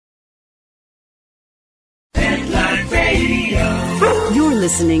You're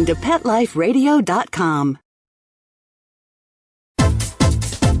listening to PetLifeRadio.com.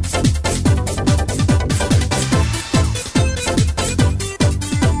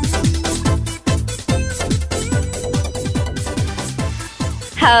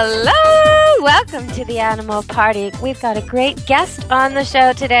 Hello! Welcome to the Animal Party. We've got a great guest on the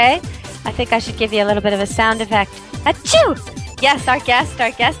show today. I think I should give you a little bit of a sound effect. Achoo! Yes, our guest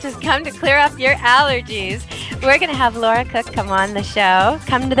has come to clear up your allergies. We're going to have Laura Cook come on the show,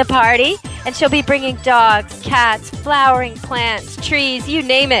 come to the party, and she'll be bringing dogs, cats, flowering plants, trees, you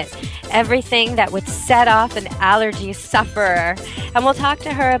name it. Everything that would set off an allergy sufferer. And we'll talk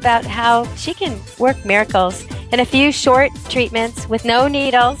to her about how she can work miracles in a few short treatments with no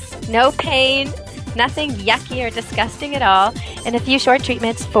needles, no pain, nothing yucky or disgusting at all. In a few short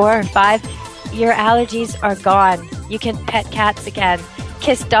treatments, 4 or 5, your allergies are gone. You can pet cats again,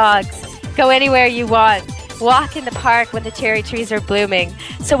 kiss dogs, go anywhere you want, walk in the park when the cherry trees are blooming.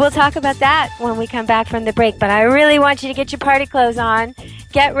 So we'll talk about that when we come back from the break. But I really want you to get your party clothes on,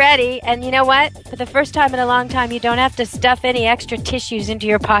 get ready, and you know what? For the first time in a long time, you don't have to stuff any extra tissues into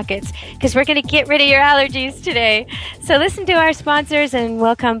your pockets because we're going to get rid of your allergies today. So listen to our sponsors, and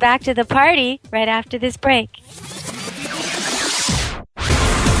we'll come back to the party right after this break.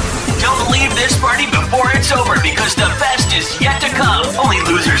 Don't leave this party before it's over because the best is yet to come. Only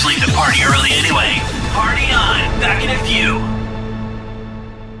losers leave the party early anyway. Party on. Back in a few.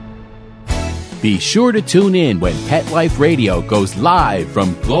 Be sure to tune in when Pet Life Radio goes live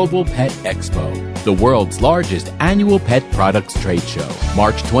from Global Pet Expo, the world's largest annual pet products trade show.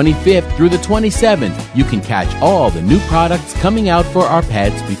 March 25th through the 27th, you can catch all the new products coming out for our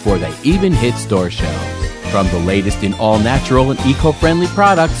pets before they even hit store shelves. From the latest in all-natural and eco-friendly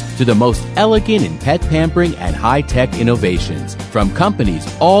products to the most elegant in pet pampering and high-tech innovations from companies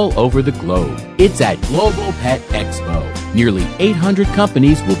all over the globe. It's at Global Pet Expo. Nearly 800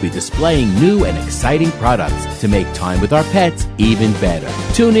 companies will be displaying new and exciting products to make time with our pets even better.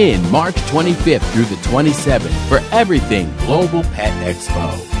 Tune in March 25th through the 27th for everything Global Pet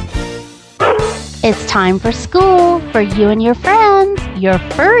Expo. It's time for school for you and your friends, your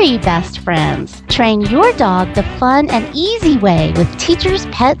furry best friends. Train your dog the fun and easy way with Teacher's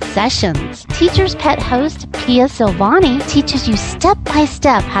Pet Sessions. Teacher's Pet host Pia Silvani teaches you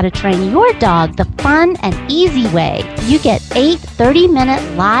step-by-step how to train your dog the fun and easy way. You get 8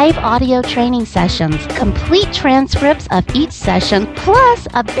 30-minute live audio training sessions, complete transcripts of each session, plus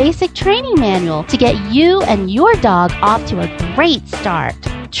a basic training manual to get you and your dog off to a great start.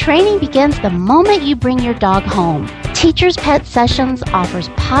 Training begins the moment you bring your dog home. Teacher's Pet Sessions offers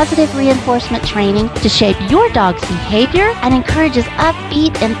positive reinforcement training to shape your dog's behavior and encourages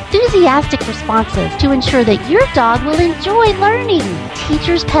upbeat, enthusiastic responses to ensure that your dog will enjoy learning.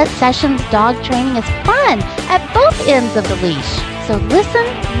 Teacher's Pet Sessions dog training is fun at both ends of the leash. So listen,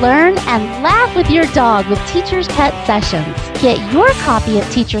 learn, and laugh with your dog with Teacher's Pet Sessions. Get your copy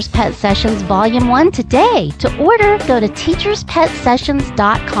of Teacher's Pet Sessions Volume 1 today. To order, go to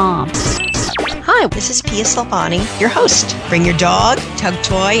teacherspetsessions.com. Hi, this is Pia Silvani, your host. Bring your dog, tug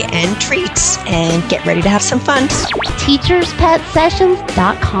toy, and treats, and get ready to have some fun.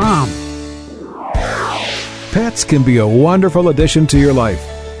 teacherspetsessions.com. Pets can be a wonderful addition to your life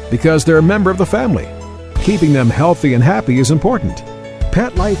because they're a member of the family. Keeping them healthy and happy is important.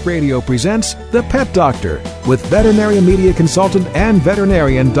 Pet Life Radio presents The Pet Doctor with veterinary media consultant and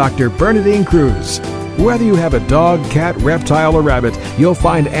veterinarian Dr. Bernadine Cruz. Whether you have a dog, cat, reptile, or rabbit, you'll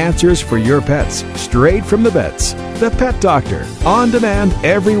find answers for your pets straight from the vets. The Pet Doctor, on demand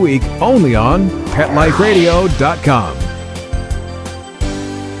every week, only on PetLifeRadio.com.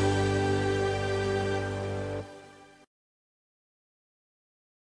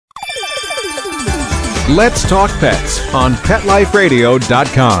 Let's Talk Pets on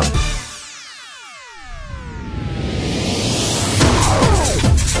PetLifeRadio.com.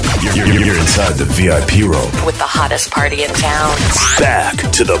 You're inside the VIP room with the hottest party in town. Back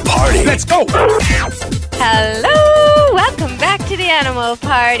to the party. Let's go! Hello! Welcome back to the Animal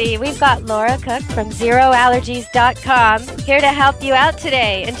Party. We've got Laura Cook from ZeroAllergies.com here to help you out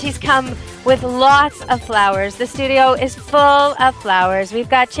today. And she's come with lots of flowers. The studio is full of flowers. We've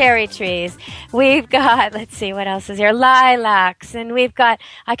got cherry trees. We've got, let's see, what else is here? Lilacs. And we've got,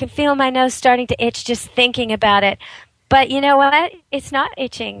 I can feel my nose starting to itch just thinking about it. But you know what? It's not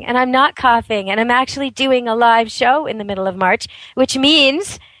itching, and I'm not coughing, and I'm actually doing a live show in the middle of March, which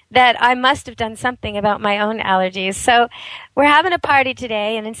means that I must have done something about my own allergies. So we're having a party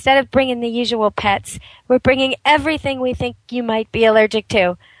today, and instead of bringing the usual pets, we're bringing everything we think you might be allergic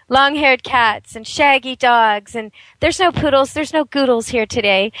to. long-haired cats and shaggy dogs, and there's no poodles, there's no goodles here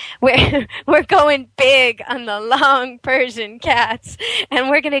today. We're going big on the long Persian cats, and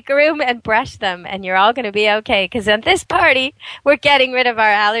we're going to groom and brush them, and you're all going to be okay, because at this party, we're getting rid of our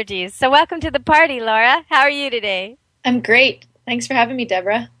allergies. So welcome to the party, Laura. How are you today? I'm great. Thanks for having me,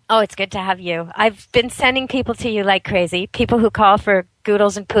 Deborah. Oh, it's good to have you. I've been sending people to you like crazy, people who call for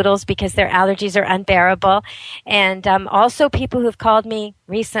Goodles and Poodles because their allergies are unbearable, and also people who've called me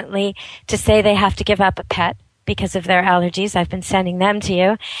recently to say they have to give up a pet because of their allergies. I've been sending them to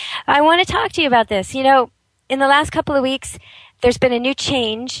you. I want to talk to you about this. You know, in the last couple of weeks, there's been a new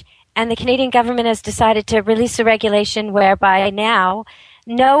change, and the Canadian government has decided to release a regulation whereby now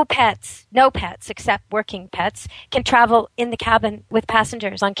no pets except working pets can travel in the cabin with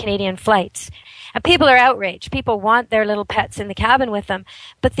passengers on Canadian flights. And people are outraged. People want their little pets in the cabin with them.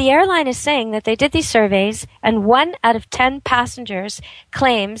 But the airline is saying that they did these surveys, and 1 out of 10 passengers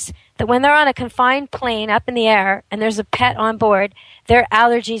claims that when they're on a confined plane up in the air and there's a pet on board, their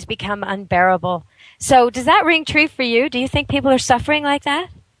allergies become unbearable. So does that ring true for you? Do you think people are suffering like that?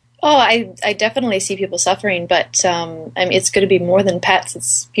 Oh, I definitely see people suffering, but I mean, it's going to be more than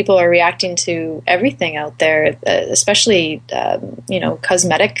pets. People are reacting to everything out there, especially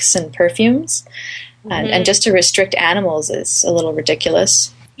cosmetics and perfumes, and just to restrict animals is a little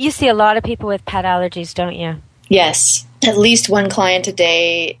ridiculous. You see a lot of people with pet allergies, don't you? Yes, at least one client a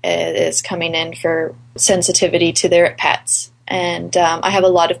day is coming in for sensitivity to their pets. And I have a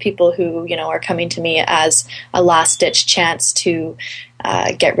lot of people who, are coming to me as a last-ditch chance to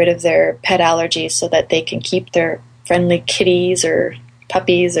get rid of their pet allergies so that they can keep their friendly kitties or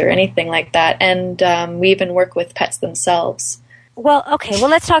puppies or anything like that. And we even work with pets themselves. Well, okay. Well,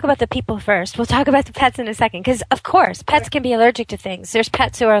 let's talk about the people first. We'll talk about the pets in a second. Because, of course, pets can be allergic to things. There's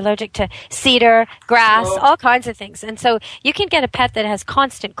pets who are allergic to cedar, grass, all kinds of things. And so you can get a pet that has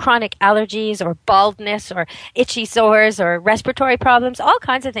constant chronic allergies or baldness or itchy sores or respiratory problems, all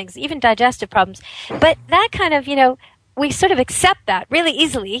kinds of things, even digestive problems. But that kind of, we sort of accept that really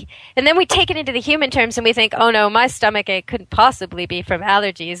easily, and then we take it into the human terms and we think, oh no, my stomach ache couldn't possibly be from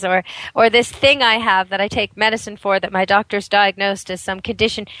allergies, or this thing I have that I take medicine for that my doctor's diagnosed as some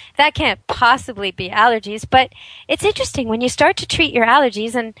condition, that can't possibly be allergies. But it's interesting when you start to treat your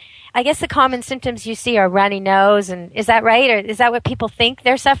allergies, and I guess the common symptoms you see are runny nose, and is that right? Or is that what people think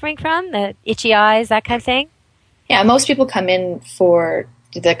they're suffering from? The itchy eyes, that kind of thing? Yeah, most people come in for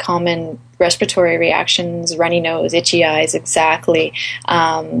the common respiratory reactions, runny nose, itchy eyes, exactly.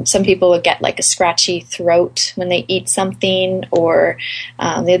 Some people will get like a scratchy throat when they eat something, or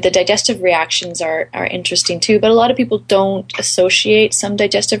the digestive reactions are interesting too, but a lot of people don't associate some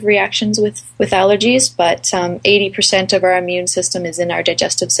digestive reactions with allergies, but 80% of our immune system is in our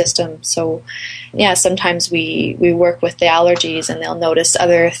digestive system. So yeah, sometimes we work with the allergies and they'll notice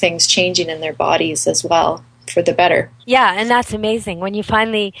other things changing in their bodies as well, for the better. Yeah, and that's amazing when you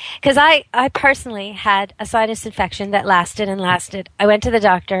finally, because I personally had a sinus infection that lasted and lasted. I went to the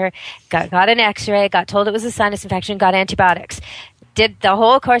doctor, got an x-ray, got told it was a sinus infection, got antibiotics. Did the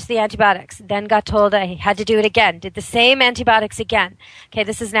whole course of the antibiotics, then got told I had to do it again, did the same antibiotics again. Okay,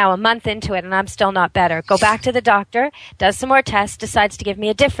 this is now a month into it and I'm still not better. Go back to the doctor, does some more tests, decides to give me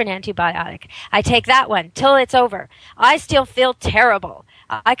a different antibiotic. I take that one till it's over. I still feel terrible.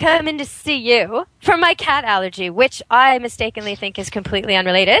 I come in to see you for my cat allergy, which I mistakenly think is completely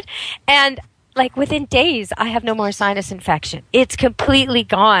unrelated. And like within days, I have no more sinus infection. It's completely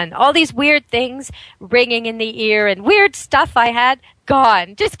gone. All these weird things ringing in the ear and weird stuff I had,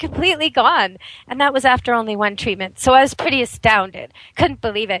 gone. Just completely gone. And that was after only one treatment. So I was pretty astounded. Couldn't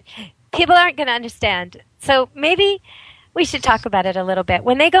believe it. People aren't going to understand. So maybe we should talk about it a little bit.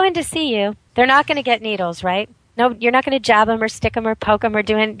 When they go in to see you, they're not going to get needles, right? No, you're not going to jab them or stick them or poke them or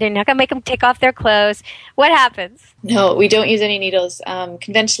they're not going to make them take off their clothes. What happens? No, we don't use any needles.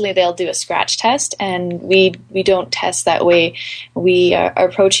 Conventionally, they'll do a scratch test, and we don't test that way. We are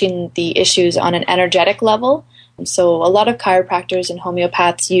approaching the issues on an energetic level. So a lot of chiropractors and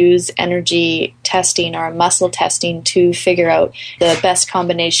homeopaths use energy testing or muscle testing to figure out the best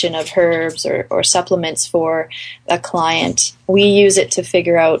combination of herbs or supplements for a client. We use it to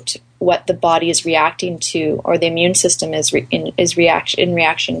figure out what the body is reacting to, or the immune system is in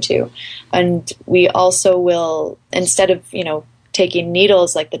reaction to. And we also will, instead of taking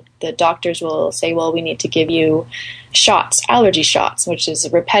needles, like the doctors will say, well, we need to give you shots, allergy shots, which is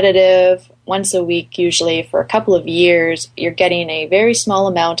repetitive, once a week usually for a couple of years. You're getting a very small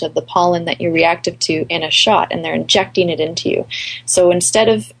amount of the pollen that you're reactive to in a shot, and they're injecting it into you. So instead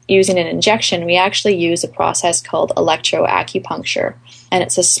of using an injection, we actually use a process called electroacupuncture. And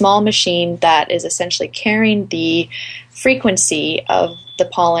it's a small machine that is essentially carrying the frequency of the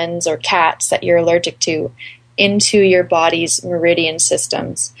pollens or cats that you're allergic to into your body's meridian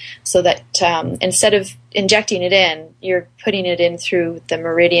systems, so that instead of injecting it in, you're putting it in through the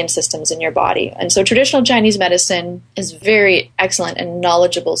meridian systems in your body. And so traditional Chinese medicine is very excellent and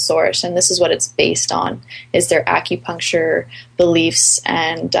knowledgeable source, and this is what it's based on, is their acupuncture beliefs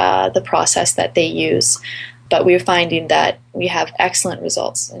and the process that they use. But we're finding that we have excellent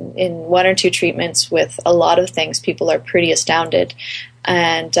results. In 1 or 2 treatments with a lot of things, people are pretty astounded.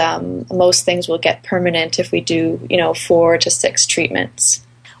 And most things will get permanent if we do, 4 to 6 treatments.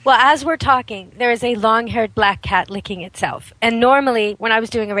 Well, as we're talking, there is a long-haired black cat licking itself. And normally, when I was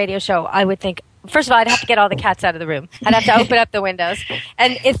doing a radio show, I would think, first of all, I'd have to get all the cats out of the room. I'd have to open up the windows.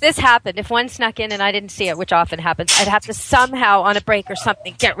 And if this happened, if one snuck in and I didn't see it, which often happens, I'd have to somehow, on a break or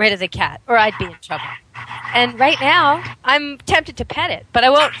something, get rid of the cat, or I'd be in trouble. And right now, I'm tempted to pet it, but I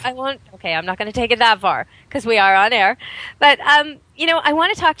won't, okay, I'm not going to take it that far, because we are on air. But, I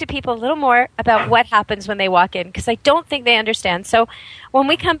want to talk to people a little more about what happens when they walk in, because I don't think they understand. So when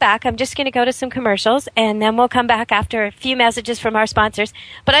we come back, I'm just going to go to some commercials, and then we'll come back after a few messages from our sponsors.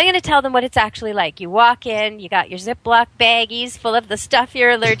 But I'm going to tell them what it's actually like. You walk in, you got your Ziploc baggies full of the stuff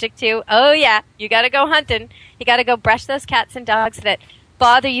you're allergic to. Oh, yeah, you got to go hunting. You got to go brush those cats and dogs that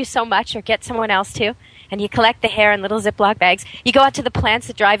bother you so much, or get someone else to. And you collect the hair in little Ziploc bags. You go out to the plants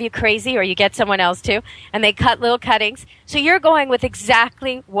that drive you crazy, or you get someone else to, and they cut little cuttings. So you're going with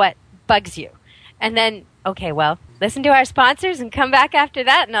exactly what bugs you. And then, okay, well, listen to our sponsors and come back after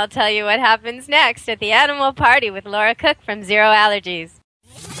that, and I'll tell you what happens next at the Animal Party with Laura Cook from Zero Allergies.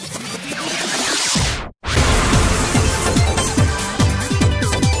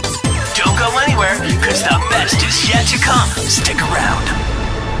 Don't go anywhere, because the best is yet to come. Stick around.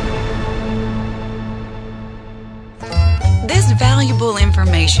 This valuable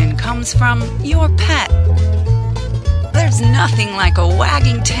information comes from your pet. There's nothing like a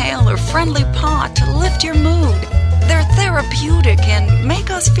wagging tail or friendly paw to lift your mood. They're therapeutic and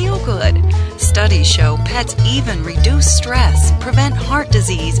make us feel good. Studies show pets even reduce stress, prevent heart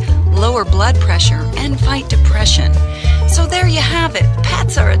disease, lower blood pressure, and fight depression. So there you have it.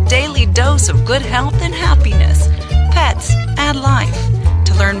 Pets are a daily dose of good health and happiness. Pets add life.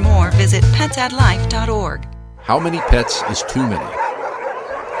 To learn more, visit petsaddlife.org. How many pets is too many?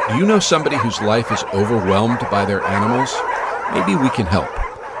 Do you know somebody whose life is overwhelmed by their animals? Maybe we can help.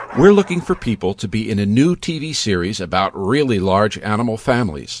 We're looking for people to be in a new TV series about really large animal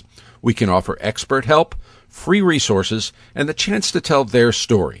families. We can offer expert help, free resources, and the chance to tell their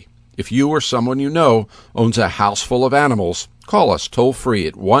story. If you or someone you know owns a house full of animals, call us toll-free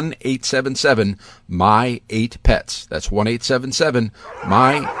at 1-877-MY-8-PETS. That's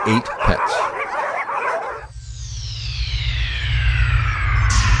 1-877-MY-8-PETS.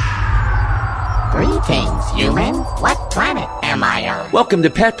 Greetings, human. What planet am I on? Welcome to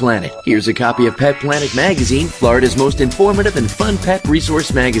Pet Planet. Here's a copy of Pet Planet magazine, Florida's most informative and fun pet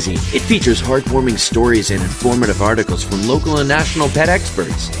resource magazine. It features heartwarming stories and informative articles from local and national pet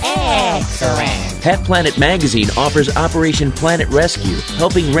experts. Excellent. Pet Planet magazine offers Operation Planet Rescue,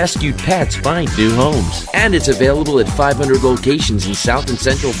 helping rescued pets find new homes. And it's available at 500 locations in South and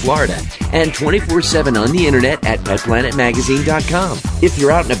Central Florida and 24/7 on the internet at petplanetmagazine.com. If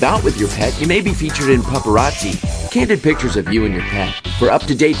you're out and about with your pet, you may be featured in Paparazzi, candid pictures of you and your pet. For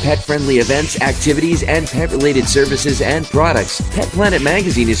up-to-date pet-friendly events, activities, and pet-related services and products, Pet Planet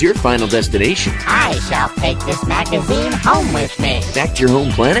magazine is your final destination. I shall take this magazine home with me. Back to your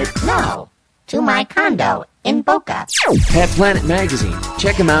home planet? No, to my condo in Boca. Pet Planet magazine.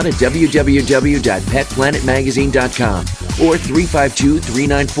 Check them out at www.petplanetmagazine.com or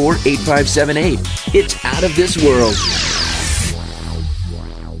 352-394-8578. It's out of this world.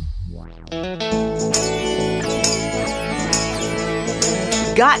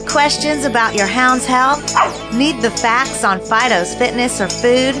 Got questions about your hound's health? Need the facts on Fido's fitness or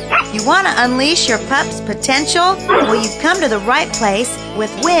food? You want to unleash your pup's potential? Well, you've come to the right place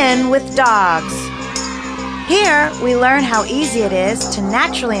with Win with Dogs. Here, we learn how easy it is to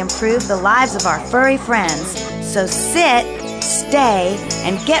naturally improve the lives of our furry friends. So sit, stay,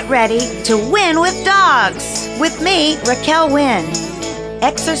 and get ready to win with dogs. With me, Raquel Wynn.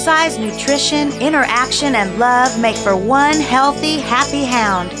 Exercise, nutrition, interaction, and love make for one healthy, happy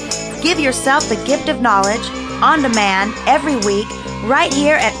hound. Give yourself the gift of knowledge, on demand every week right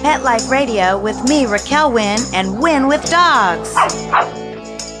here at Pet Life Radio with me, Raquel Wynn, and Win with Dogs.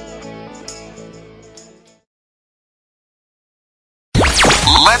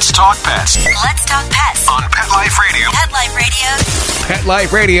 Let's talk pets. Let's talk pets On Pet Life Radio. Pet Life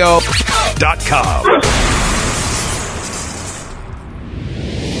Radio. PetLifeRadio.com.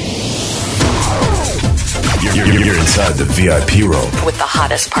 You're inside the VIP room. With the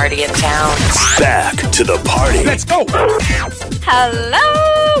hottest party in town. Back to the party. Let's go.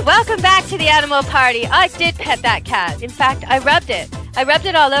 Hello. Welcome back to the animal party. I did pet that cat. In fact, I rubbed it. I rubbed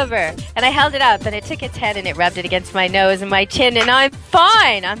it all over, and I held it up, and it took its head, and it rubbed it against my nose and my chin, and I'm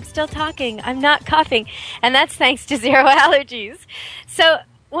fine. I'm still talking. I'm not coughing, and that's thanks to Zero Allergies. So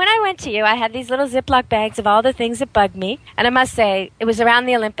when I went to you, I had these little Ziploc bags of all the things that bugged me, and I must say, it was around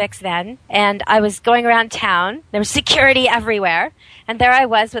the Olympics then, and I was going around town. There was security everywhere, and there I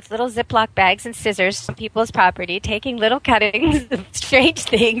was with little Ziploc bags and scissors from people's property, taking little cuttings of strange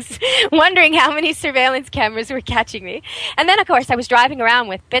things, wondering how many surveillance cameras were catching me. And then, of course, I was driving around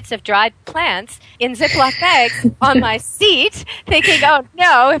with bits of dried plants in Ziploc bags on my seat, thinking, oh,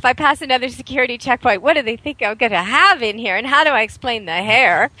 no, if I pass another security checkpoint, what do they think I'm going to have in here? And how do I explain the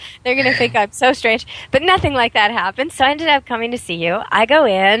hair? They're going to think I'm so strange. But nothing like that happened, so I ended up coming to see you. I go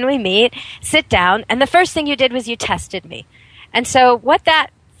in, we meet, sit down, and the first thing you did was you tested me. And so what that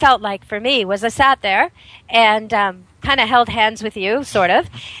felt like for me was I sat there and kind of held hands with you, sort of,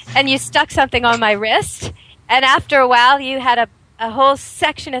 and you stuck something on my wrist, and after a while you had a whole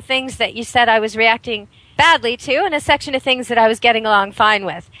section of things that you said I was reacting badly to, and a section of things that I was getting along fine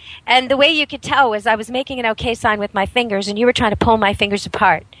with. And the way you could tell was I was making an okay sign with my fingers, and you were trying to pull my fingers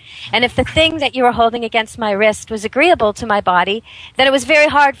apart. And if the thing that you were holding against my wrist was agreeable to my body, then it was very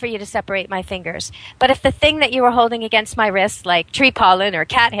hard for you to separate my fingers. But if the thing that you were holding against my wrist, like tree pollen or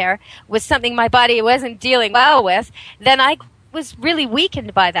cat hair, was something my body wasn't dealing well with, then I was really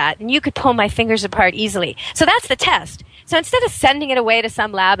weakened by that, and you could pull my fingers apart easily. So that's the test. So instead of sending it away to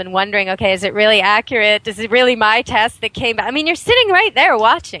some lab and wondering, okay, is it really accurate? Is it really my test that came back? I mean, you're sitting right there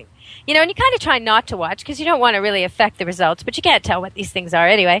watching. You know, and you kind of try not to watch because you don't want to really affect the results, but you can't tell what these things are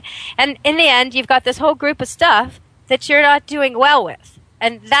anyway. And in the end, you've got this whole group of stuff that you're not doing well with.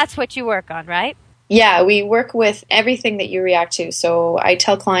 And that's what you work on, right? Yeah, we work with everything that you react to. So I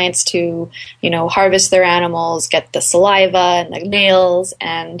tell clients to, harvest their animals, get the saliva and the nails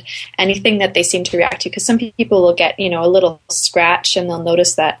and anything that they seem to react to. Because some people will get, a little scratch and they'll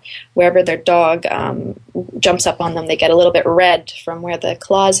notice that wherever their dog jumps up on them, they get a little bit red from where the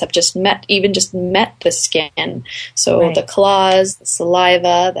claws have just met the skin. So right. The claws, the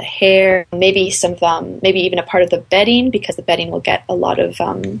saliva, the hair, maybe maybe even a part of the bedding, because the bedding will get a lot of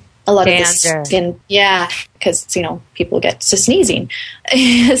the skin, because people get to sneezing.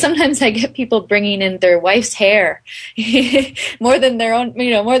 Sometimes I get people bringing in their wife's hair more than their own,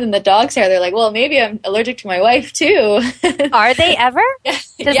 more than the dog's hair. They're like, well, maybe I'm allergic to my wife too. Are they ever?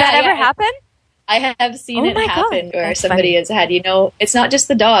 Does that ever happen? I have seen it happen where somebody has had, it's not just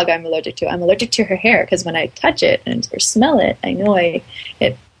the dog I'm allergic to. I'm allergic to her hair because when I touch it or smell it, I know it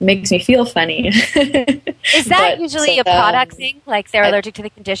makes me feel funny. Is that usually a product thing? Like they're allergic to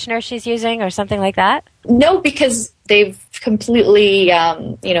the conditioner she's using or something like that? No, because they've completely,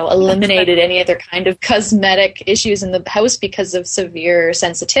 eliminated any other kind of cosmetic issues in the house because of severe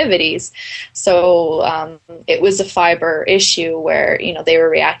sensitivities. So it was a fiber issue where, they were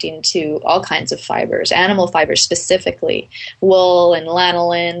reacting to all kinds of fibers, animal fibers specifically, wool and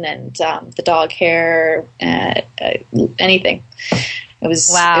lanolin and the dog hair, anything. That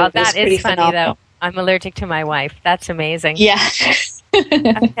is funny, though. I'm allergic to my wife. That's amazing. Yeah.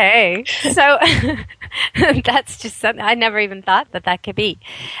 Okay. So that's just something I never even thought that could be.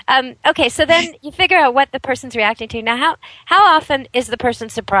 Okay, so then you figure out what the person's reacting to. Now, how often is the person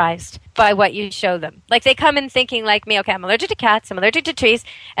surprised by what you show them? Like they come in thinking like me, okay, I'm allergic to cats, I'm allergic to trees,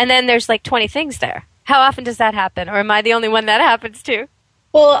 and then there's like 20 things there. How often does that happen? Or am I the only one that happens to?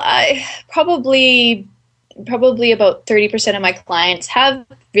 Well, I probably about 30% of my clients have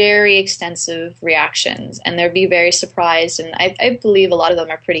very extensive reactions, and they'll be very surprised. And I believe a lot of them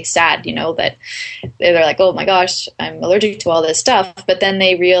are pretty sad, that they're like, oh my gosh, I'm allergic to all this stuff. But then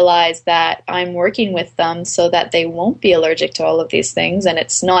they realize that I'm working with them so that they won't be allergic to all of these things. And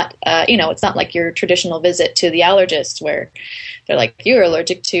it's not, it's not like your traditional visit to the allergist where they're like, you're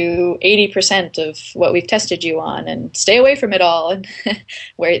allergic to 80% of what we've tested you on and stay away from it all. And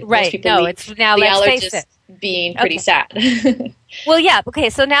where most people leave it's now, let's face it. being pretty sad. Well, yeah. Okay.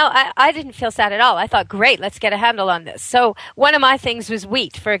 So now I didn't feel sad at all. I thought, great, let's get a handle on this. So one of my things was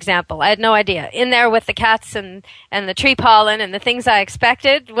wheat, for example. I had no idea. In there with the cats and the tree pollen and the things I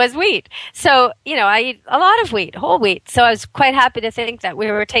expected was wheat. So, I eat a lot of wheat, whole wheat. So I was quite happy to think that we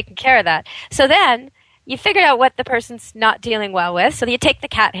were taking care of that. So then you figured out what the person's not dealing well with. So you take the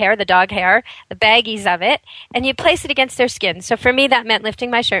cat hair, the dog hair, the baggies of it, and you place it against their skin. So for me, that meant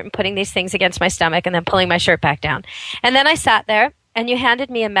lifting my shirt and putting these things against my stomach and then pulling my shirt back down. And then I sat there, and you handed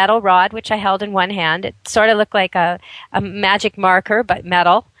me a metal rod, which I held in one hand. It sort of looked like a magic marker, but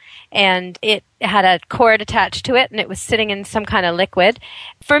metal. And it had a cord attached to it, and it was sitting in some kind of liquid.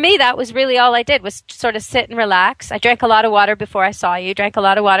 For me, that was really all I did, was sort of sit and relax. I drank a lot of water before I saw you, drank a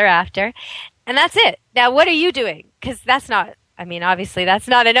lot of water after. And that's it. Now, what are you doing? Because obviously that's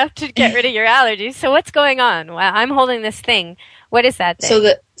not enough to get rid of your allergies. So what's going on? Well, I'm holding this thing. What is that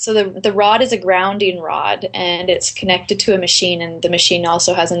thing? So the rod is a grounding rod, and it's connected to a machine, and the machine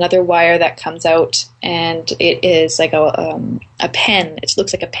also has another wire that comes out, and it is like a pen. It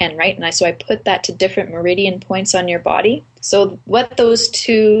looks like a pen, right? And so I put that to different meridian points on your body. So what those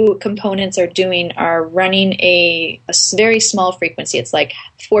two components are doing are running a very small frequency. It's like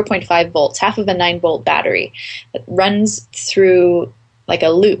 4.5 volts, half of a 9-volt battery that runs through like a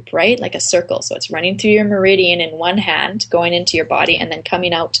loop, right? Like a circle. So it's running through your meridian in one hand, going into your body, and then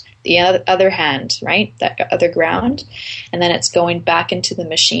coming out the other hand, right? That other ground. And then it's going back into the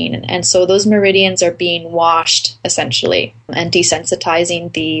machine. And so those meridians are being washed, essentially, and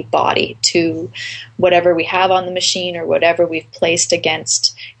desensitizing the body to whatever we have on the machine or whatever we've placed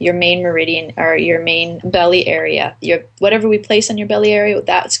against your main meridian or your main belly area. Whatever we place on your belly area,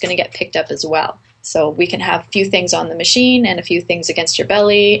 that's going to get picked up as well. So we can have a few things on the machine and a few things against your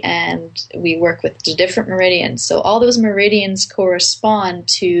belly, and we work with the different meridians. So all those meridians correspond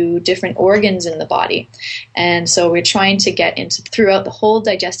to different organs in the body. And so we're trying to get into throughout the whole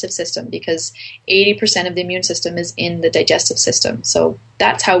digestive system, because 80% of the immune system is in the digestive system. So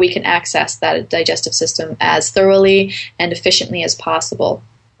that's how we can access that digestive system as thoroughly and efficiently as possible.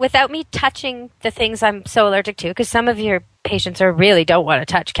 Without me touching the things I'm so allergic to, because some of your patients really don't want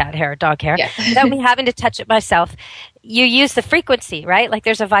to touch cat hair or dog hair, without me having to touch it myself, you use the frequency, right? Like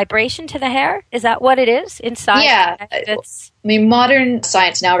there's a vibration to the hair? Is that what it is inside? Yeah. Modern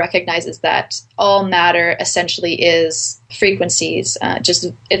science now recognizes that all matter essentially is frequencies,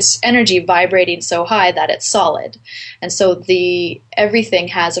 just it's energy vibrating so high that it's solid. And so everything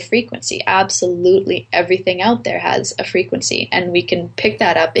has a frequency. Absolutely everything out there has a frequency, and we can pick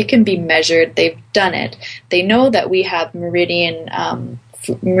that up. It can be measured. They've done it. They know that we have meridian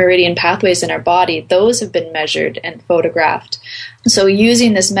pathways in our body. Those have been measured and photographed. So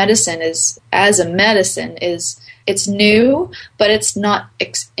using this medicine it's new, but it's not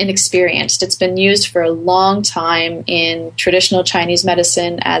inexperienced. It's been used for a long time in traditional Chinese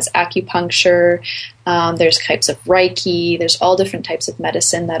medicine as acupuncture. There's types of Reiki. There's all different types of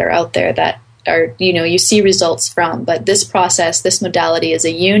medicine that are out there that are, you see results from. But this process, this modality is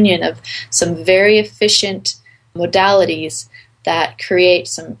a union of some very efficient modalities that create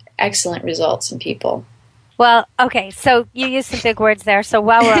some excellent results in people. Well, okay, so you used some big words there. So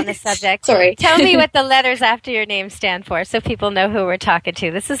while we're on the subject, Sorry. Tell me what the letters after your name stand for so people know who we're talking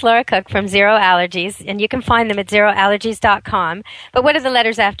to. This is Laura Cook from Zero Allergies, and you can find them at zeroallergies.com. But what do the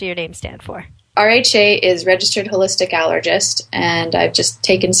letters after your name stand for? RHA is Registered Holistic Allergist, and I've just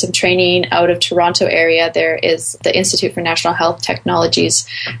taken some training out of Toronto area. There is the Institute for National Health Technologies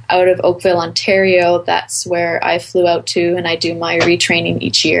out of Oakville, Ontario. That's where I flew out to, and I do my retraining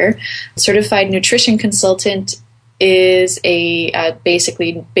each year. Certified Nutrition Consultant is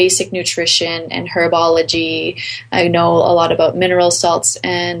basically basic nutrition and herbology. I know a lot about mineral salts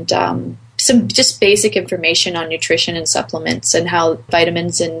and some just basic information on nutrition and supplements and how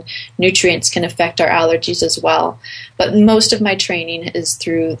vitamins and nutrients can affect our allergies as well. But most of my training is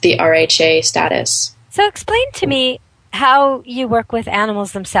through the RHA status. So explain to me how you work with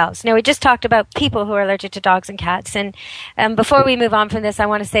animals themselves. Now, we just talked about people who are allergic to dogs and cats. And before we move on from this, I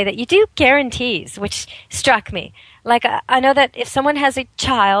want to say that you do guarantees, which struck me. Like, I know that if someone has a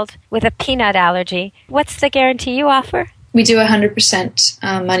child with a peanut allergy, what's the guarantee you offer? We do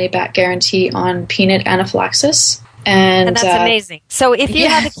 100% money-back guarantee on peanut anaphylaxis. And that's amazing. So if you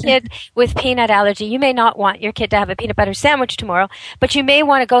have a kid with peanut allergy, you may not want your kid to have a peanut butter sandwich tomorrow, but you may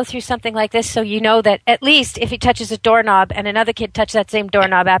want to go through something like this so you know that at least if he touches a doorknob and another kid touches that same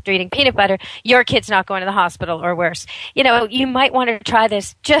doorknob after eating peanut butter, your kid's not going to the hospital or worse. You know, you might want to try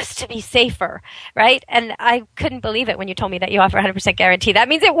this just to be safer, right? And I couldn't believe it when you told me that you offer 100% guarantee. That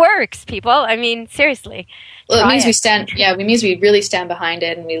means it works, people. I mean, seriously. Well, it means we really stand behind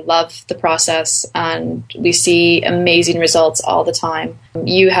it, and we love the process, and we see amazing results all the time.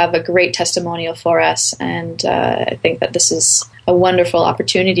 You have a great testimonial for us, and I think that this is a wonderful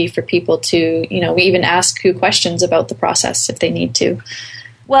opportunity for people to, we even ask you questions about the process if they need to.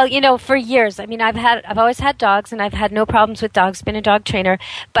 Well, for years, I mean, I've always had dogs, and I've had no problems with dogs, been a dog trainer,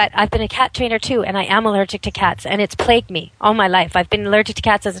 but I've been a cat trainer too, and I am allergic to cats, and it's plagued me all my life. I've been allergic to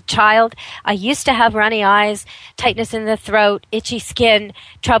cats as a child. I used to have runny eyes, tightness in the throat, itchy skin,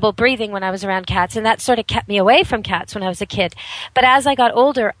 trouble breathing when I was around cats, and that sort of kept me away from cats when I was a kid. But as I got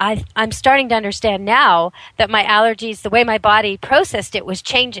older, I'm starting to understand now that my allergies, the way my body processed it, was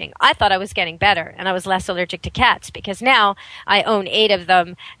changing. I thought I was getting better, and I was less allergic to cats, because now I own 8 of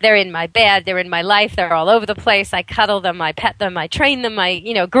them. They're in my bed. They're in my life. They're all over the place. I cuddle them. I pet them. I train them. I,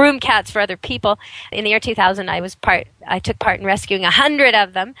 groom cats for other people. In the year 2000, I took part in rescuing 100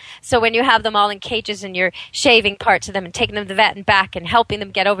 of them. So when you have them all in cages and you're shaving parts of them and taking them to the vet and back and helping them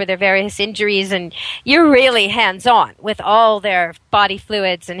get over their various injuries, and you're really hands-on with all their body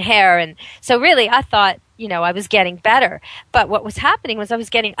fluids and hair. And so really, I thought, I was getting better. But what was happening was I was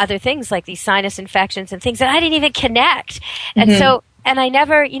getting other things like these sinus infections and things that I didn't even connect. And so... And I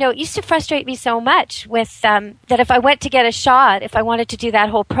never, it used to frustrate me so much with that if I went to get a shot, if I wanted to do that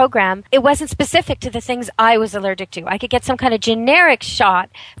whole program, it wasn't specific to the things I was allergic to. I could get some kind of generic shot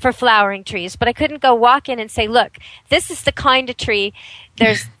for flowering trees, but I couldn't go walk in and say, look, this is the kind of tree.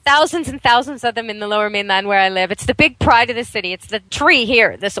 There's thousands and thousands of them in the Lower Mainland where I live. It's the big pride of the city. It's the tree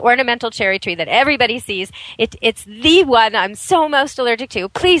here, this ornamental cherry tree that everybody sees. It's the one I'm so most allergic to.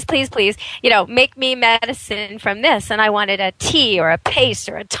 Please, please, please, make me medicine from this. And I wanted a tea or a paste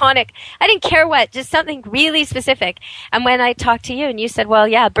or a tonic. I didn't care what, just something really specific. And when I talked to you and you said, well,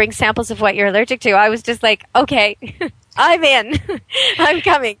 yeah, bring samples of what you're allergic to, I was just like, okay, I'm in. I'm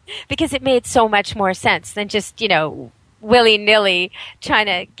coming. Because it made so much more sense than just, willy-nilly trying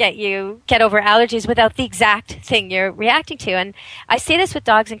to get over allergies without the exact thing you're reacting to. And I say this with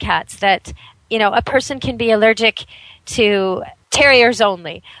dogs and cats, that, a person can be allergic to terriers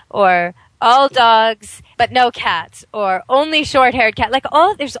only, or all dogs but no cats, or only short-haired cat.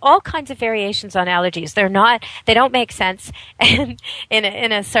 There's all kinds of variations on allergies. They don't make sense, and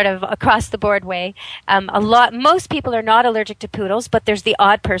in a sort of across-the-board way. Most people are not allergic to poodles, but there's the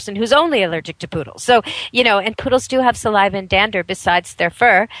odd person who's only allergic to poodles. So, and poodles do have saliva and dander besides their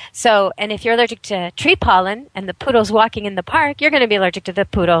fur. So, and if you're allergic to tree pollen and the poodle's walking in the park, you're going to be allergic to the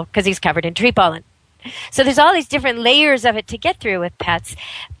poodle because he's covered in tree pollen. So there's all these different layers of it to get through with pets,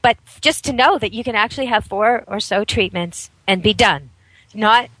 but just to know that you can actually have 4 or so treatments and be done.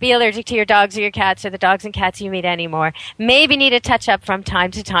 Not be allergic to your dogs or your cats or the dogs and cats you meet anymore. Maybe need a touch-up from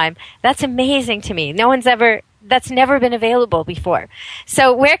time to time. That's amazing to me. That's never been available before.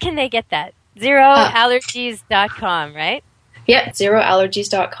 So where can they get that? ZeroAllergies.com, right? Yeah,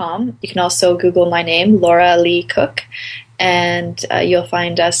 ZeroAllergies.com. You can also Google my name, Laura Lee Cook, and you'll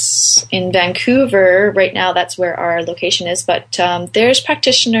find us in Vancouver. Right now, that's where our location is. But there's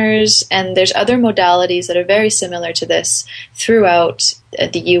practitioners and there's other modalities that are very similar to this throughout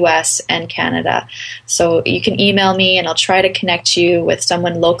the U.S. and Canada. So you can email me, and I'll try to connect you with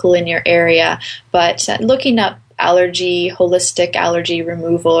someone local in your area. But looking up holistic allergy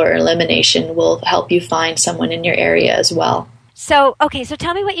removal or elimination will help you find someone in your area as well. So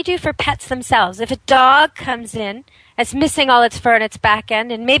tell me what you do for pets themselves. If a dog comes in, it's missing all its fur and its back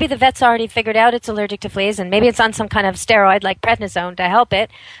end, and maybe the vet's already figured out it's allergic to fleas, and maybe it's on some kind of steroid like prednisone to help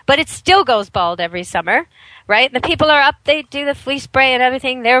it, but it still goes bald every summer, right? The people are up, they do the flea spray and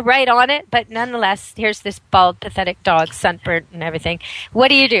everything, they're right on it, but nonetheless, here's this bald, pathetic dog, sunburnt and everything. What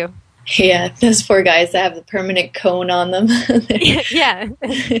do you do? Yeah, those poor guys that have the permanent cone on them. Yeah.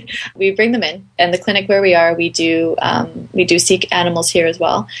 We bring them in, and the clinic where we are, we do see animals here as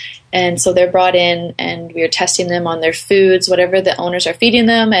well. And so they're brought in, and we are testing them on their foods, whatever the owners are feeding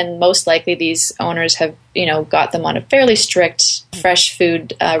them, and most likely these owners have, got them on a fairly strict fresh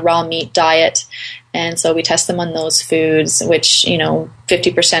food, raw meat diet. And so we test them on those foods, which,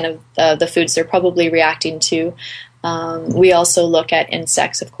 50% of the foods they're probably reacting to. We also look at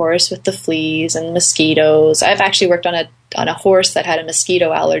insects, of course, with the fleas and mosquitoes. I've actually worked on a horse that had a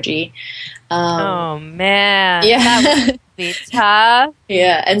mosquito allergy. Oh man! Yeah, be tough.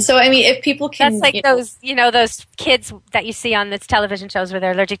 Yeah, and so I mean, if people can, that's like those kids that you see on those television shows where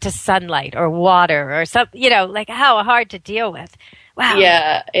they're allergic to sunlight or water or something. Like how hard to deal with. Wow.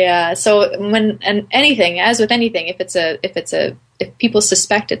 Yeah. So as with anything, if people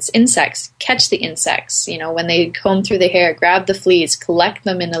suspect it's insects, catch the insects. When they comb through the hair, grab the fleas, collect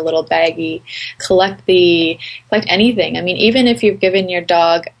them in a little baggie, collect anything. I mean, even if you've given your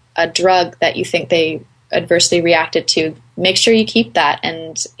dog a drug that you think they adversely reacted to, make sure you keep that,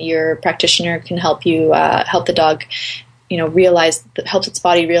 and your practitioner can help you help the dog helps its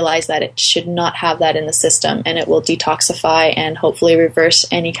body realize that it should not have that in the system, and it will detoxify and hopefully reverse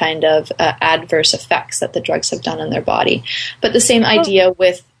any kind of adverse effects that the drugs have done on their body. But the same idea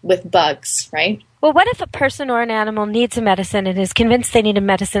with bugs, right? Well, what if a person or an animal needs a medicine and is convinced they need a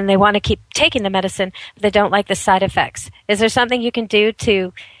medicine, they want to keep taking the medicine, but they don't like the side effects? Is there something you can do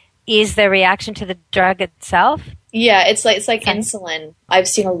to ease their reaction to the drug itself? Yeah, it's like insulin. I've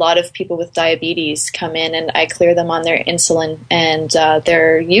seen a lot of people with diabetes come in, and I clear them on their insulin, and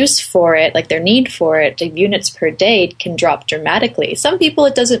their use for it, like their need for it, the units per day can drop dramatically. Some people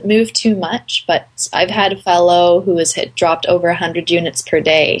it doesn't move too much, but I've had a fellow who had dropped over 100 units per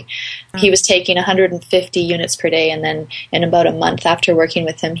day. He was taking 150 units per day, and then in about a month after working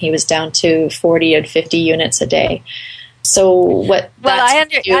with him, he was down to 40 and 50 units a day. So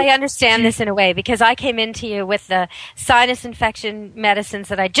I understand this in a way, because I came into you with the sinus infection medicines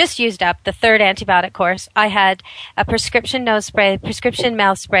that I just used up, the third antibiotic course. I had a prescription nose spray, prescription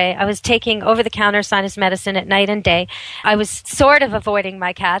mouth spray. I was taking over-the-counter sinus medicine at night and day. I was sort of avoiding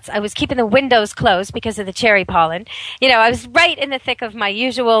my cats. I was keeping the windows closed because of the cherry pollen. I was right in the thick of my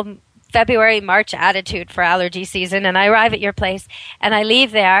usual February, March attitude for allergy season, and I arrive at your place and I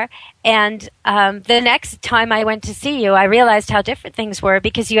leave there, and the next time I went to see you, I realized how different things were,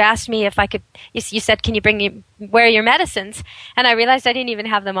 because you asked me if I could, you said, can you wear your medicines? And I realized I didn't even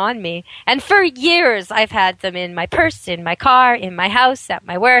have them on me. And for years I've had them in my purse, in my car, in my house, at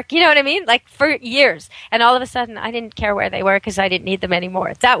my work, you know what I mean? Like for years. And all of a sudden I didn't care where they were because I didn't need them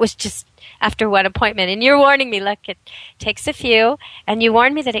anymore. That was just after one appointment. And you're warning me, look, it takes a few, and you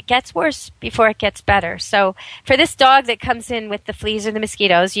warned me that it gets worse before it gets better. So for this dog that comes in with the fleas or the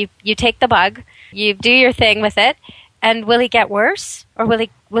mosquitoes, you take the bug, you do your thing with it, and will he get worse, or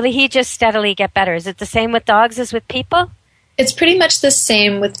will he just steadily get better? Is it the same with dogs as with people? It's pretty much the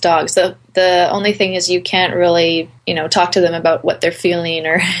same with dogs. The only thing is you can't really, talk to them about what they're feeling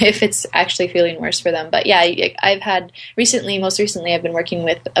or if it's actually feeling worse for them. But yeah, most recently I've been working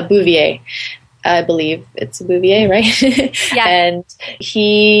with a Bouvier. I believe it's a Bouvier, right? Yeah. And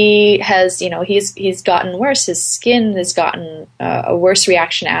he has, he's gotten worse. His skin has gotten a worse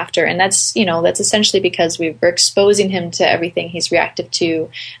reaction after. And that's essentially because we're exposing him to everything he's reactive to,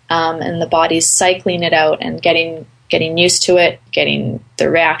 and the body's cycling it out and getting used to it, getting the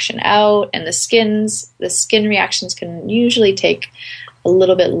reaction out, and the skin reactions can usually take a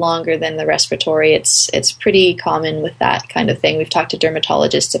little bit longer than the respiratory. It's pretty common with that kind of thing. We've talked to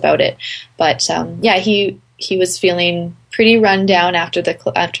dermatologists about it, but he was feeling pretty run down after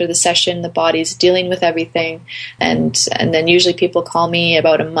the session. The body's dealing with everything, and then usually people call me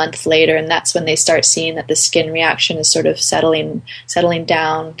about a month later, and that's when they start seeing that the skin reaction is sort of settling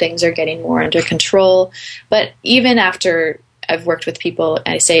down. Things are getting more under control. But even after I've worked with people, and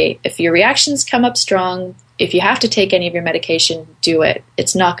I say, if your reactions come up strong, if you have to take any of your medication, do it.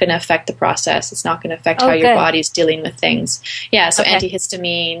 It's not going to affect the process. It's not going to affect how your body's dealing with things. Yeah, so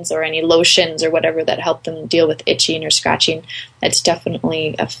antihistamines or any lotions or whatever that help them deal with itching or scratching, it's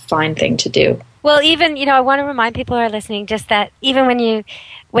definitely a fine thing to do. Well, even, I want to remind people who are listening just that even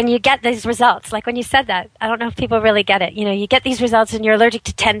when you get these results, like when you said that, I don't know if people really get it. You get these results and you're allergic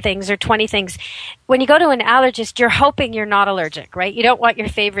to 10 things or 20 things. When you go to an allergist, you're hoping you're not allergic, right? You don't want your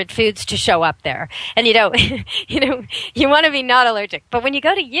favorite foods to show up there. And you want to be not allergic. But when you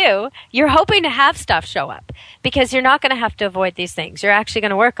go to you're hoping to have stuff show up because you're not going to have to avoid these things. You're actually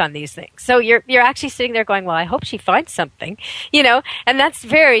going to work on these things. So you're actually sitting there going, well, I hope she finds something, and that's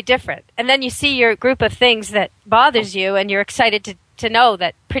very different. And then you see your group of things that bothers you and you're excited to know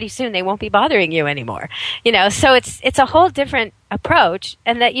that pretty soon they won't be bothering you anymore. So it's a whole different approach,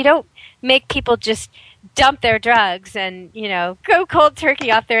 and that you don't make people just dump their drugs and, go cold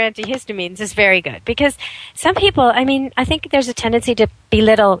turkey off their antihistamines is very good. Because some people, I think there's a tendency to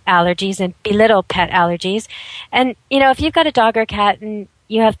belittle allergies and belittle pet allergies. And, if you've got a dog or cat and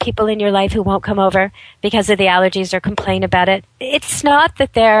you have people in your life who won't come over because of the allergies or complain about it, it's not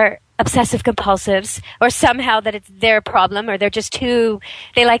that they're obsessive compulsives, or somehow that it's their problem, or they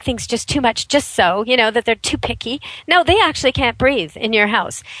like things just too much, just so, that they're too picky. No, they actually can't breathe in your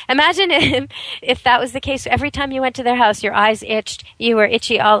house. Imagine if that was the case. Every time you went to their house, your eyes itched, you were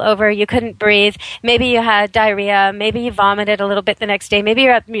itchy all over, you couldn't breathe, maybe you had diarrhea, maybe you vomited a little bit the next day, maybe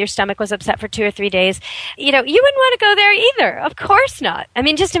your stomach was upset for 2 or 3 days. You wouldn't want to go there either. Of course not. I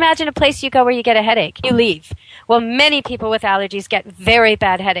mean, just imagine a place you go where you get a headache. You leave. Well, many people with allergies get very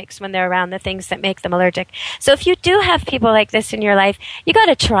bad headaches when they're around the things that make them allergic. So if you do have people like this in your life, you got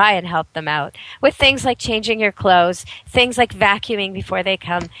to try and help them out with things like changing your clothes, things like vacuuming before they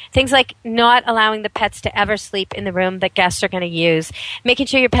come, things like not allowing the pets to ever sleep in the room that guests are going to use, making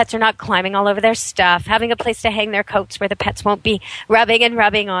sure your pets are not climbing all over their stuff, having a place to hang their coats where the pets won't be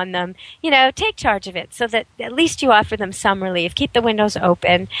rubbing on them. Take charge of it so that at least you offer them some relief. Keep the windows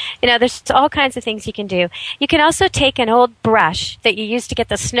open. There's all kinds of things you can do. You can also take an old brush that you used to get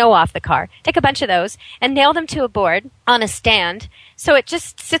the snow off the car, take a bunch of those and nail them to a board on a stand so it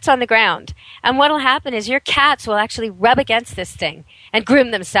just sits on the ground. And what will happen is your cats will actually rub against this thing and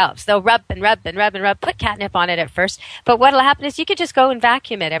groom themselves. They'll rub and rub and rub and rub, put catnip on it at first. But what will happen is you could just go and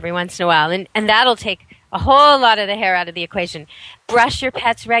vacuum it every once in a while, and that'll take a whole lot of the hair out of the equation. Brush your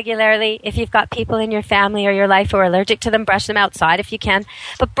pets regularly. If you've got people in your family or your life who are allergic to them, brush them outside if you can.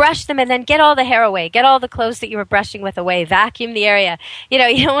 But brush them and then get all the hair away. Get all the clothes that you were brushing with away. Vacuum the area. You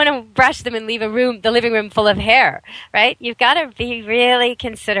don't want to brush them and leave the living room full of hair, right? You've got to be really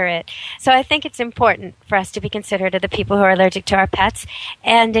considerate. So I think it's important for us to be considerate of the people who are allergic to our pets.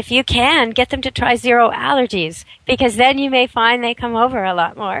 And if you can, get them to try zero allergies, because then you may find they come over a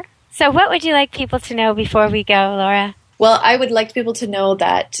lot more. So what would you like people to know before we go, Laura? Well, I would like people to know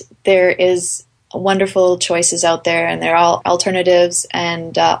that there is wonderful choices out there, and they're all alternatives,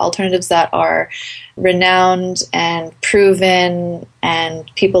 and alternatives that are renowned and proven,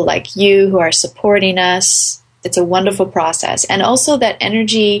 and people like you who are supporting us. It's a wonderful process. And also that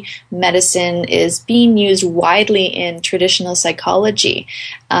energy medicine is being used widely in traditional psychology.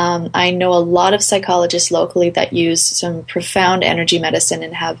 I know a lot of psychologists locally that use some profound energy medicine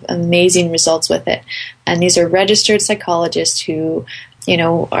and have amazing results with it. And these are registered psychologists who,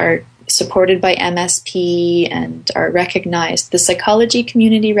 are supported by MSP and are recognized. The psychology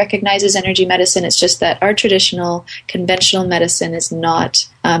community recognizes energy medicine. It's just that our traditional, conventional medicine is not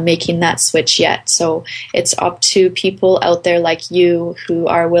making that switch yet. So it's up to people out there like you who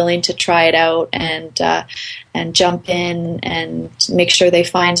are willing to try it out and jump in and make sure they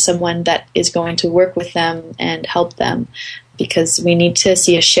find someone that is going to work with them and help them, because we need to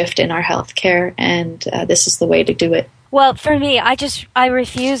see a shift in our healthcare, and this is the way to do it. Well, for me, I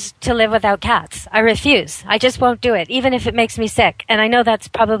refuse to live without cats. I refuse. I just won't do it, even if it makes me sick. And I know that's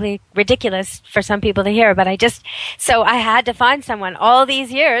probably ridiculous for some people to hear, but so I had to find someone. All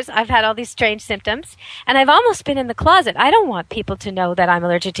these years, I've had all these strange symptoms, and I've almost been in the closet. I don't want people to know that I'm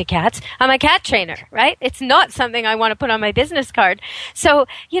allergic to cats. I'm a cat trainer, right? It's not something I want to put on my business card. So,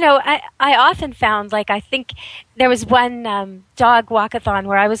 I often found, I think there was one dog walkathon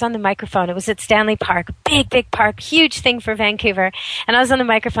where I was on the microphone. It was at Stanley Park, big park, huge thing for Vancouver. And I was on the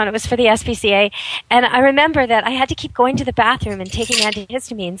microphone. It was for the SPCA. And I remember that I had to keep going to the bathroom and taking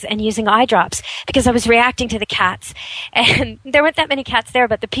antihistamines and using eye drops because I was reacting to the cats. And there weren't that many cats there,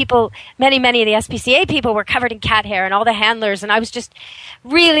 but the people, many of the SPCA people were covered in cat hair, and all the handlers. And I was just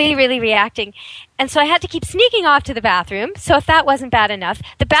really, really reacting. And so I had to keep sneaking off to the bathroom. So if that wasn't bad enough,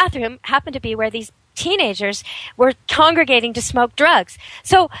 the bathroom happened to be where these teenagers were congregating to smoke drugs.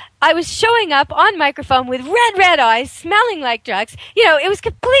 So I was showing up on microphone with red eyes, smelling like drugs. It was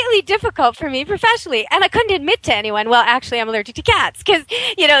completely difficult for me professionally. And I couldn't admit to anyone, well, actually, I'm allergic to cats, because,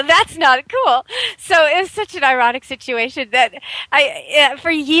 that's not cool. So it was such an ironic situation that for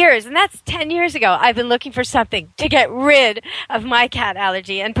years, and that's 10 years ago, I've been looking for something to get rid of my cat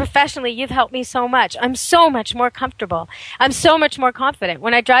allergy. And professionally, you've helped me so much. I'm so much more comfortable. I'm so much more confident.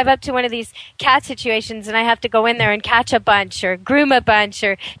 When I drive up to one of these cat situations and I have to go in there and catch a bunch or groom a bunch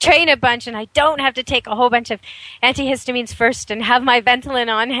or train a bunch, and I don't have to take a whole bunch of antihistamines first and have my Ventolin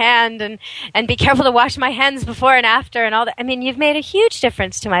on hand and be careful to wash my hands before and after and all that. I mean, you've made a huge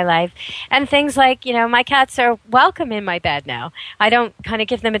difference to my life. And things like, my cats are welcome in my bed now. I don't kind of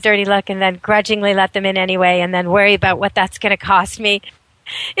give them a dirty look and then grudgingly let them in anyway and then worry about what that's going to cost me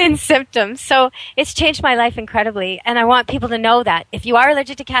in symptoms. So it's changed my life incredibly. And I want people to know that if you are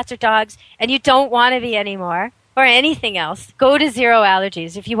allergic to cats or dogs and you don't want to be anymore, or anything else, go to Zero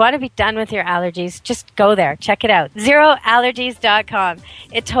Allergies. If you want to be done with your allergies, just go there. Check it out. ZeroAllergies.com.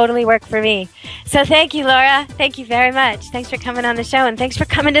 It totally worked for me. So thank you, Laura. Thank you very much. Thanks for coming on the show, and thanks for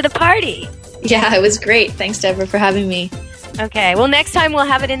coming to the party. Yeah, it was great. Thanks, Deborah, for having me. Okay, well, next time we'll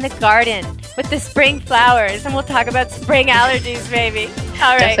have it in the garden with the spring flowers, and we'll talk about spring allergies, maybe.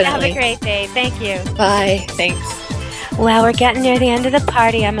 All right, Definitely. have a great day. Thank you. Bye. Thanks. Well, we're getting near the end of the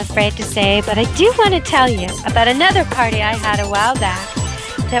party, I'm afraid to say, but I do want to tell you about another party I had a while back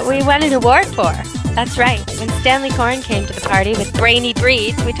that we won an award for. That's right. When Stanley Corn came to the party with Brainy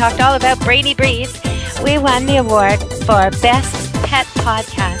Breeds, we talked all about Brainy Breeds. We won the award for Best Pet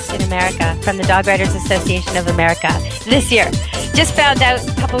Podcast in America from the Dog Writers Association of America this year. Just found out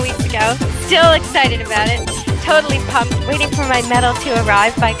a couple weeks ago. Still excited about it. Totally pumped. Waiting for my medal to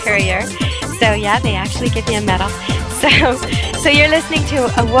arrive by courier. So yeah, they actually give me a medal. So you're listening to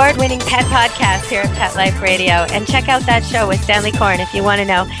award-winning pet podcast here at Pet Life Radio, and check out that show with Stanley Corn if you want to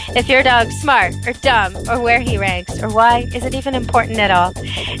know if your dog's smart or dumb, or where he ranks, or why is it even important at all.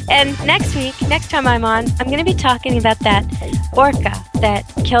 And next time I'm on, I'm going to be talking about that orca that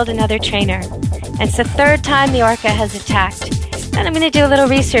killed another trainer. And it's the third time the orca has attacked. And I'm going to do a little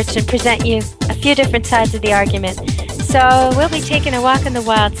research and present you a few different sides of the argument. So we'll be taking a walk on the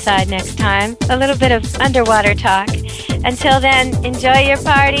wild side next time. A little bit of underwater talk. Until then, enjoy your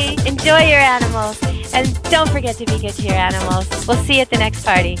party, enjoy your animals, and don't forget to be good to your animals. We'll see you at the next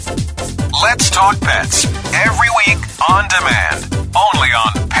party. Let's Talk Pets. Every week on demand. Only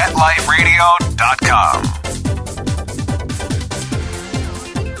on PetLifeRadio.com.